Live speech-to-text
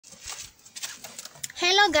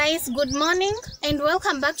Hello guys, good morning and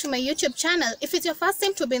welcome back to my YouTube channel. If it's your first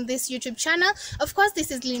time to be in this YouTube channel, of course this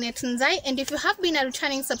is linetnzaivlogs, and if you have been a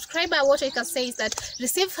returning subscriber, what I can say is that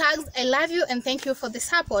receive hugs, I love you and thank you for the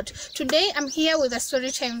support. Today I'm here with a story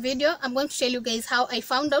time video. I'm going to tell you guys how I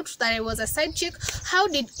found out that I was a side chick. How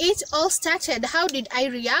did it all started? How did I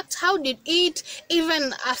react? How did it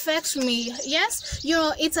even affect me? Yes, you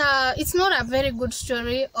know, it's not a very good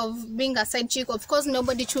story of being a side chick. Of course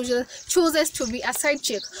nobody chooses to be a side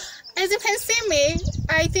chick. As you can see me,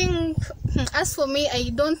 I think, as for me,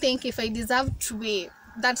 I don't think if I deserve to be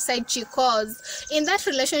that side chick, cause in that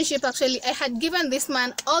relationship actually I had given this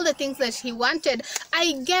man all the things that he wanted.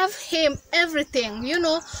 I gave him everything, you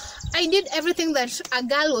know. I did everything that a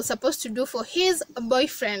girl was supposed to do for his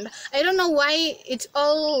boyfriend. I don't know why it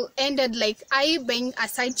all ended like I being a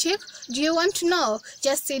side chick. Do you want to know?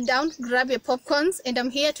 Just sit down, grab your popcorns, and I'm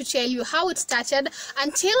here to tell you how it started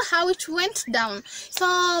until how it went down. So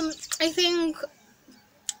I think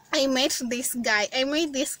I met this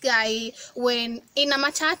guy when in a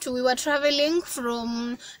matatu. We were traveling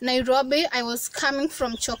from Nairobi. I was coming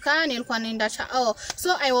from Choka, nilikuwa naenda Chao.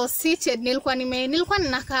 So I was seated, nilikuwa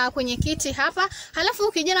ninakaa kwenye kiti hapa.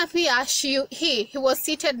 Halafu kijana pia he was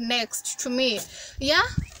seated next to me. Yeah?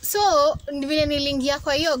 So vile nilingia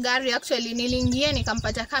kwa hiyo gari, actually nilingia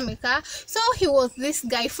nikampata kameka. So he was this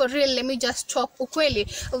guy, for real, let me just talk ukweli.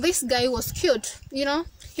 This guy was cute, you know.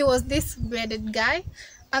 He was this bearded guy.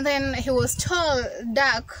 And then he was tall,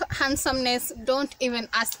 dark, handsomeness, don't even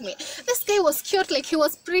ask me. This guy was cute, like he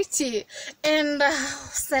was pretty. And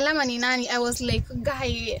salama ni nani, I was like,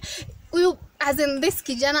 guy, you, as in this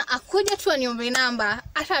kijana akuja tu aniombe namba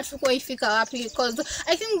hata hatukuwa ifika wapi, because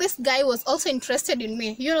I think this guy was also interested in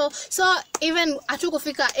me, you know. So even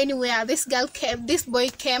hatukufika anywhere, this boy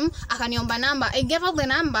came akaniomba namba. I gave up the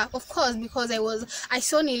number, of course, because I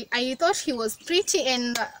thought he was pretty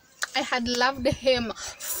and I had loved him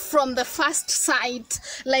from the first sight.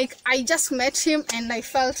 Like I just met him and I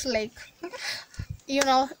felt like, you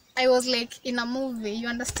know, I was like in a movie, you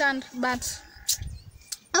understand? But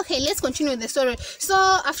okay, let's continue the story. So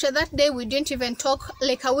after that day we didn't even talk,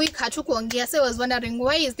 like a week hatukuongea. So I was wondering,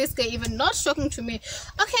 why is this guy even not talking to me?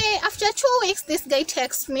 Okay, after 2 weeks this guy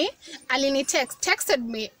texted me. Texted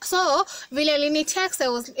me. So vile alini text, I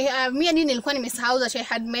was me and nilikuwa nimesahau that I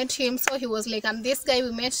had met him. So he was like, I'm this guy,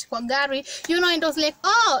 we met kwa gari, you know. And I was like,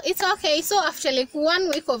 oh, it's okay. So after like 1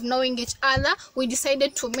 week of knowing each other, we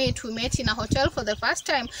decided to meet. We met in a hotel for the first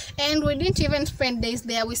time, and we didn't even spend days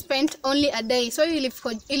there. We spent only a day. So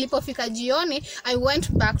ilipofika jioni, I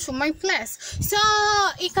went back to my place. So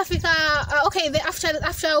ikafika okay,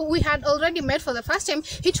 after we had already met for the first time,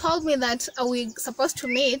 he told me that we're supposed to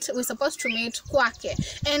meet kwake,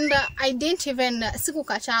 and I didn't even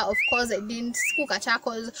sikukacha. Of course I didn't sikukacha,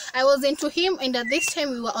 because I was into him, and at this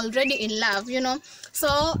time we were already in love, you know. So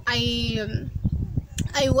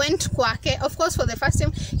I went kwake. Of course, for the first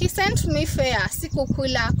time he sent me fare,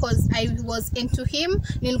 sikukula, because I was into him,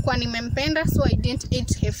 nilikuwa nimempenda, so I didn't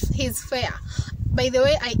eat his fare. By the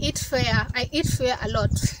way, I eat fare a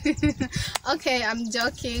lot. Okay, I'm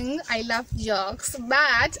joking, I love jokes,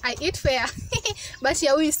 but I eat fare. But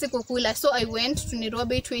yeah, we sikukula. So I went to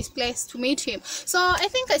Nairobi to his place to meet him. So I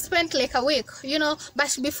think I spent like a week, you know.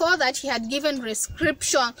 But before that he had given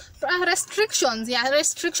restrictions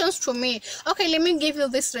to me. Okay, let me give you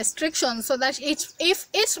this restriction so that if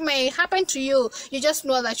it may happen to you, you just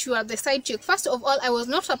know that you are the side chick. First of all, I was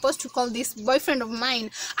not supposed to call this boyfriend of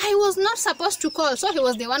mine. I was not supposed to call. So he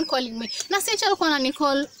was the one calling me. Na sicha alikuwa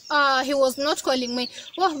ananicall, he was not calling me.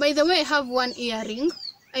 Oh, by the way, I have one earring.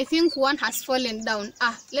 I think one has fallen down.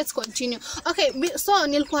 Let's continue. Okay, so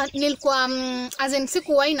nilikuwa as in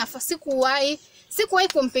sikuwahi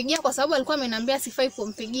kumpigia kwa sababu alikuwa ameniambia sifai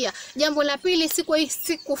kumpigia. Jambo la pili,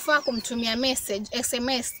 sikufaa kumtumia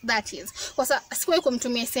SMS, that is. Kwa sababu sikuwahi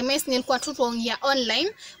kumtumia SMS, nilikuwa tu tuongea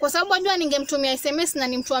online. Kwa sababu najua ningemtumia SMS na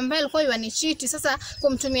ni mtu ambaye alikuwa yanichiti. Sasa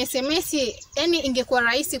kumtumia SMS yani ingekuwa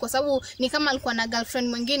rahisi, kwa sababu ni kama alikuwa na girlfriend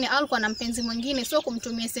mwingine au alikuwa na mpenzi mwingine. So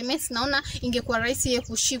kumtumia SMS naona ingekuwa rahisi yeye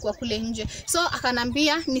kushikwa kule nje. So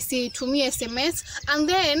akanambia nisitumie SMS, and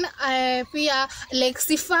then pia like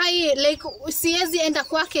sifai, like siwezi enda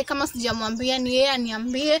kwake kama sijamwambia, ni yeye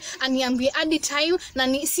aniambie hadi time,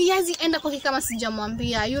 na siwezi enda kwake kama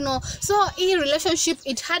sijamwambia, you know. So hii relationship,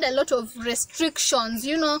 it had a lot of restrictions,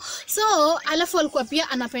 you know. So alafu alikuwa pia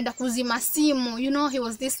anapenda kuzima simu, you know. He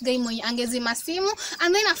was this guy mwenye angezima simu,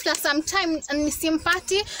 and then after some time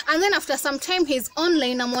simpati, and then after some time he's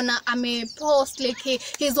online, amona amepost like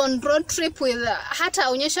he's on road trip with hata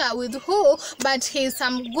onyesha with who, but he's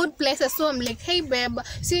some good places. So I'm like, hey babe,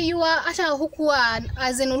 see you are hata huku ulikuwa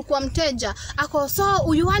as in ulikuwa mteja ako,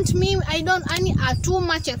 so you want me, I don't any too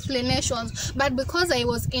much explanations. But because I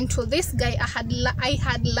was into this guy, I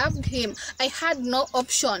had loved him, I had no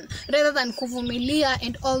option rather than kuvumilia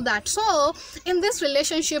and all that. So in this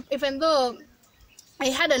relationship, even though I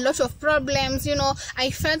had a lot of problems, you know, I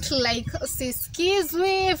felt like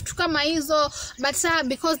siskizwi vitu kama hizo, but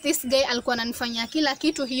because this guy alikuwa ananifanyia kila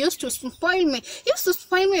kitu, he used to spoil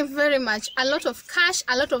me very much. A lot of cash,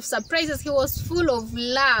 a lot of surprises. He was full of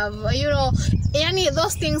love, you know, any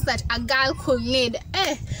those things that a girl could need.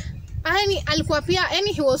 Alikuwa pia,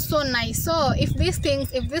 he was so nice. So if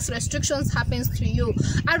these restrictions happens to you,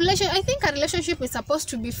 I think a relationship is supposed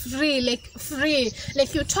to be free,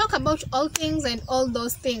 like you talk about all things and all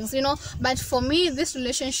those things, you know. But for me, this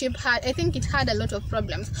relationship I think it had a lot of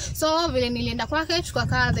problems. So vile nilienda kwake,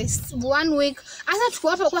 tukakaa this 1 week, hasa tuko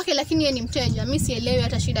hapo kwake, lakini yeye ni mteja, mimi sielewi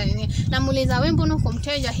hata shida nini. Namuuliza wewe mbona uko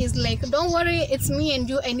mteja? He's like, don't worry, it's me and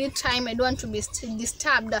you, I need time, I don't want to be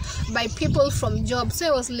disturbed by people from job. So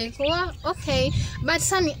I was like, well, okay, but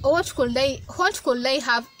Sunny, what could I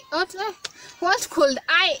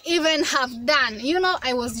even have done? You know,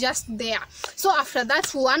 I was just there. So after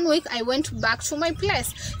that 1 week, I went back to my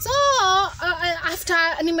place. So after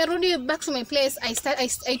nimerudi back to my place, I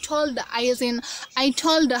told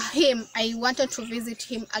him I wanted to visit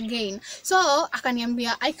him again. So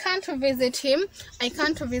akaniambia I can't visit him.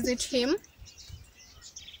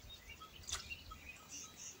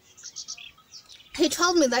 He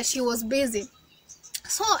told me that he was busy.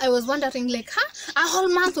 So I was wondering, like, a whole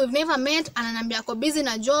month we've never met, and ananiambia ako busy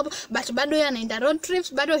na job, but bado yeye anaenda road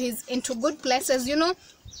trips, bado he's into good places, you know.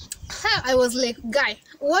 I was like, guy,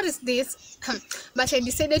 what is this? But I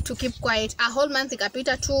decided to keep quiet. A whole month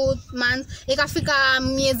ikapita, 2 months ikafika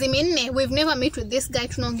miezi minne, we've never met with this guy.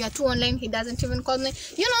 Tunaongea tu online, he doesn't even call me,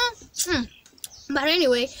 you know. But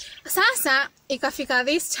anyway, sasa ikafika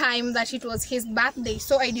this time that it was his birthday,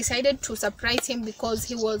 so I decided to surprise him because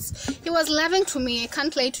he was loving to me. I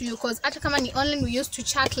can't lie to you, because hata kama ni online, we used to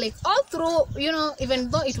chat like all through, you know, even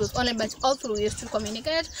though it was online, but all through we used to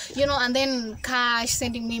communicate, you know. And then cash,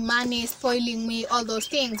 sending me money, spoiling me, all those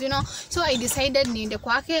things, you know. So I decided niende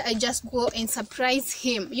kwake, I just go and surprise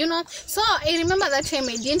him, you know. So I remember that time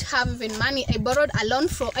I didn't have even money. I borrowed a loan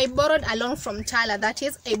from Tala. That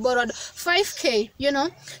is, I borrowed 5k, you know.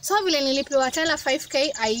 So vile nilipewa Tala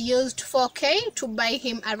 5k, I used 4k to buy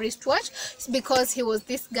him a wristwatch, because he was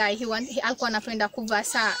this guy, he alikuwa anapenda kuvaa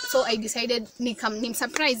saa. So I decided nim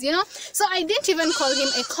surprise, you know. So I didn't even call him,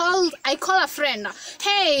 I call a friend.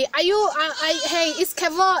 Hey, are you hey, is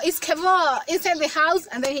Kevo inside the house?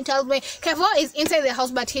 And then he tells me Kevo is inside the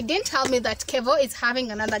house, but he didn't tell me that Kevo is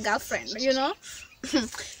having another girlfriend, you know.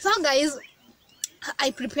 So guys,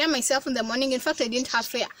 I prepare myself in the morning. In fact, I didn't have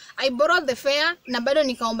fare. I borrowed the fare na bado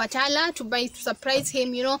nikaomba Tala to surprise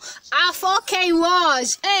him, you know. 4k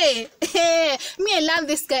watch. Hey, me, I love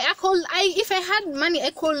this guy. If I had money,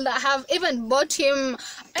 I could have even bought him,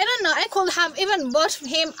 I don't know, I could have even bought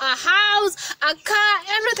him a house, a car,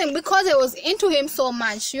 everything, because I was into him so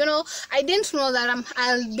much, you know. I didn't know that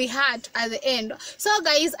I'll be hurt at the end. So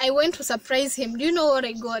guys, I went to surprise him. Do you know what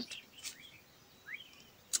I got?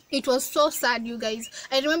 It was so sad, you guys.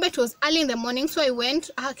 I remember it was early in the morning, so I went.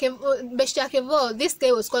 Beshta Kevo, this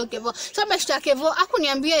guy was called Kevo. So Beshta Kevo,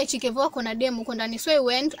 akuniambia eti Kevo kuna demu huko ndani. So I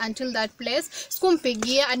went until that place.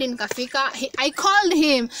 Sikumpigia hadi nikafika. I called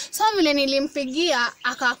him. So vile nilimpigia,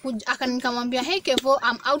 akanikamwambia, hey Kevo,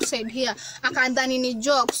 I'm outside here. Akadhani ni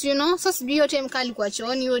jokes, you know. So sijui yote mkali kwa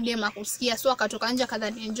chooni, yo demu akusikia. So akatoka nje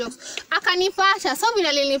akadhani ni jokes. Akanipata. So vile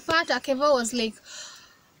alinipata, Kevo was like,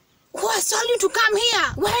 who has told you to come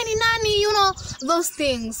here? Where ni nani? You know, those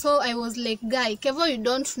things. So I was like, guy, Kevo, you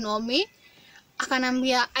don't know me.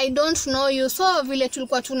 Akanambia, I don't know you. So vile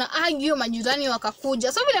tulikuwa tuna argue, majirani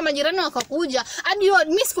wakakuja. So vile majirani wakakuja, hadi yo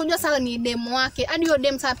mimi sikujua sasa ni demu wake. Hadi yo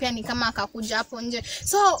demu sasa pia ni kama akakuja hapo nje.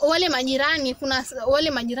 So wale majirani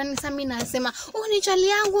sasa mimi nasema, ni chali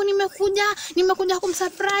yangu, nimekuja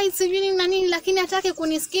kumsurprise sijui na nini, lakini hataki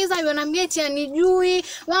kunisikiza. Yonambia eti anijui.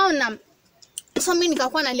 Waona. So mimi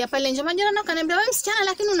nikakuwa nalia pale nje. Majirani akaniambia, wewe msichana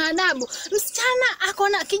lakini una adabu.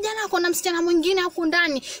 Kijana akona msichana mwingine huko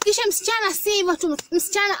ndani. Kisha msichana si hivyo tu,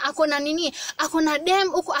 msichana akona nini? Akona dem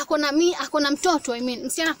huko, akona mtoto.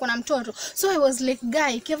 Msichana akona mtoto. So I was like,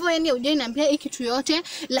 guy, Kevo yani hujai niambia hiki kitu yote,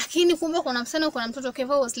 lakini kumbe kuna msichana akona mtoto.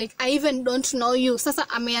 Kevo was like, I even don't know you. Sasa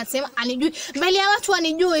ameyasema anijui. Mbele ya watu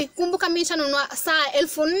wanijui. Kumbuka mimi nitanunua saa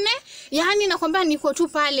 1400. Yaani nakwambia niko tu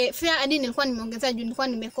pale. Fare hadi nilikuwa nimeongeza juu nilikuwa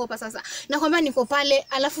nimekopa sasa. Nakwambia kama niko pale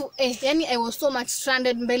alafu yani I was so much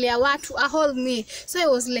stranded mbele ya watu hold me. So I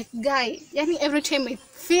was like, guy, yani every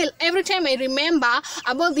time I remember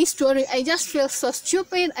about this story, I just feel so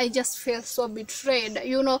stupid, I just feel so betrayed,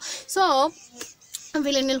 you know. So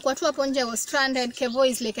vile nilikuwa tu hapo nje, I was stranded. Kevo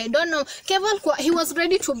is like, I don't know, Kevo he was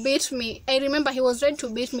ready to beat me. I remember he was ready to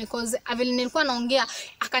beat me because vile nilikuwa naongea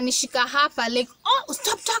akanishika hapa like, oh,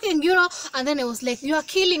 stop talking, you know. And then I was like, you are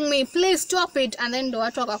killing me, please stop it. And then the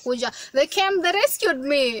watu wakakuja, they came, they rescued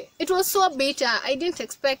me. It was so bitter. I didn't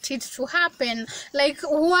expect it to happen. Like,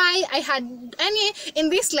 why I had any in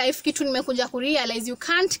this life, kitu nimekuja ku realize, you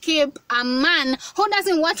can't keep a man who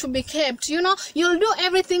doesn't want to be kept, you know. You'll do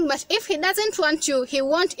everything, but if he doesn't want you, he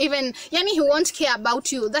won't even, he won't care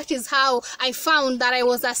about you. That is how I found that I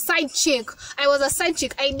was a side chick.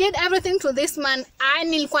 I did everything to this man.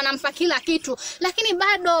 Nilikuwa nampa kila kitu, lakini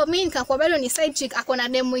bado mimi nikakuwa bado ni side chick. Akona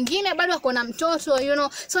dem mwingine, bado akona mtoto, you know.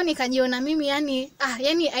 So nikajiona mimi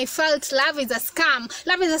I felt love is a scam.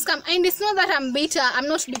 And it's not that I'm bitter. I'm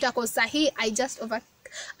not bitter because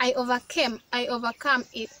I overcame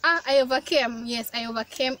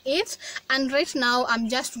it, and right now I'm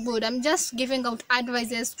just good. I'm just giving out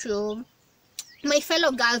advices to my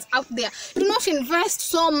fellow girls out there. Do not invest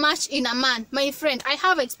so much in a man, my friend. I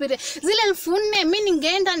have experience. Zile elfune mimi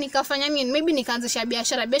ningeenda nikafanya nini, maybe nikaanzisha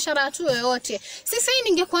biashara tu yoyote. Sisi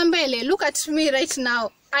ningekuwa mbele. Look at me right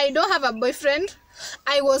now. I don't have a boyfriend.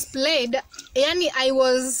 I was played. I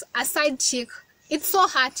was a side chick. It's so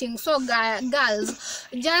hurting. So girls,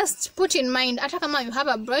 just put in mind, hata kama you have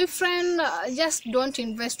a boyfriend, just don't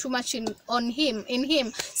invest too much in him.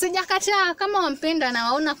 Sijakataa, kama wampenda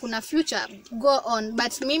na waona kuna future, go on.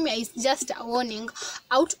 But mimi, it's just a warning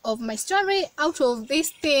out of my story, out of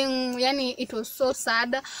this thing. It was so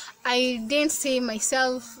sad. I didn't see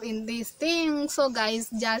myself in this thing. So guys,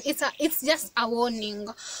 it's just a warning.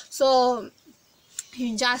 So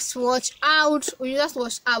you just watch out.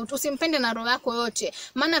 Usimpende na roho yako yote.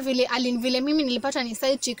 Maana vile mimi nilipata ni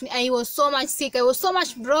side chick, I was so much sick, I was so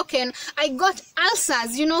much broken. I got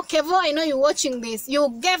ulcers, you know. Kevo, I know you're watching this. You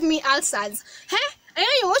gave me ulcers. I know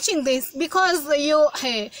you're watching this because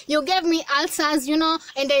you gave me ulcers, you know,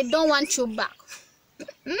 and I don't want you back.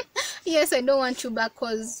 Yes, I don't want you back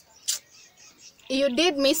because you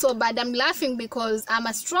did me so bad. I'm laughing because I'm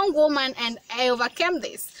a strong woman and I overcame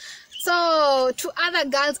this. So to other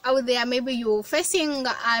girls out there, maybe you're facing,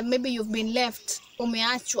 maybe you've been left,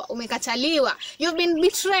 umeachwa, umekataliwa, you've been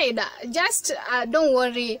betrayed. Just don't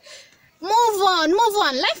worry. Move on.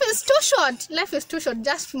 Life is too short.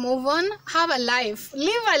 Just move on. Have a life.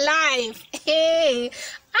 Live a life. Hey.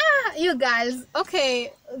 You guys,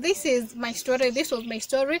 okay, this was my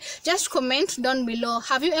story. Just comment down below.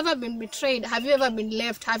 Have you ever been betrayed? Have you ever been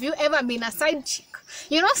left? Have you ever been a side chick?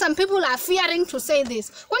 You know, some people are fearing to say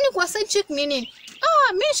this. Kwani kwa side chick nini?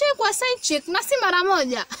 Mimi kwa side chick na si mara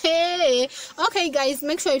moja. Hey. Okay guys,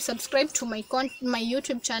 make sure you subscribe to my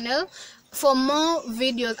YouTube channel for more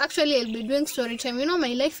videos. Actually, I'll be doing story time. You know,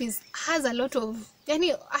 my life has a lot of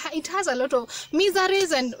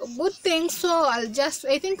miseries and good things. So I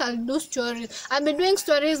think I'll do stories. I'll be doing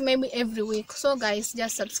stories maybe every week. So guys,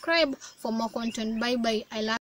 just subscribe for more content. Bye bye. I love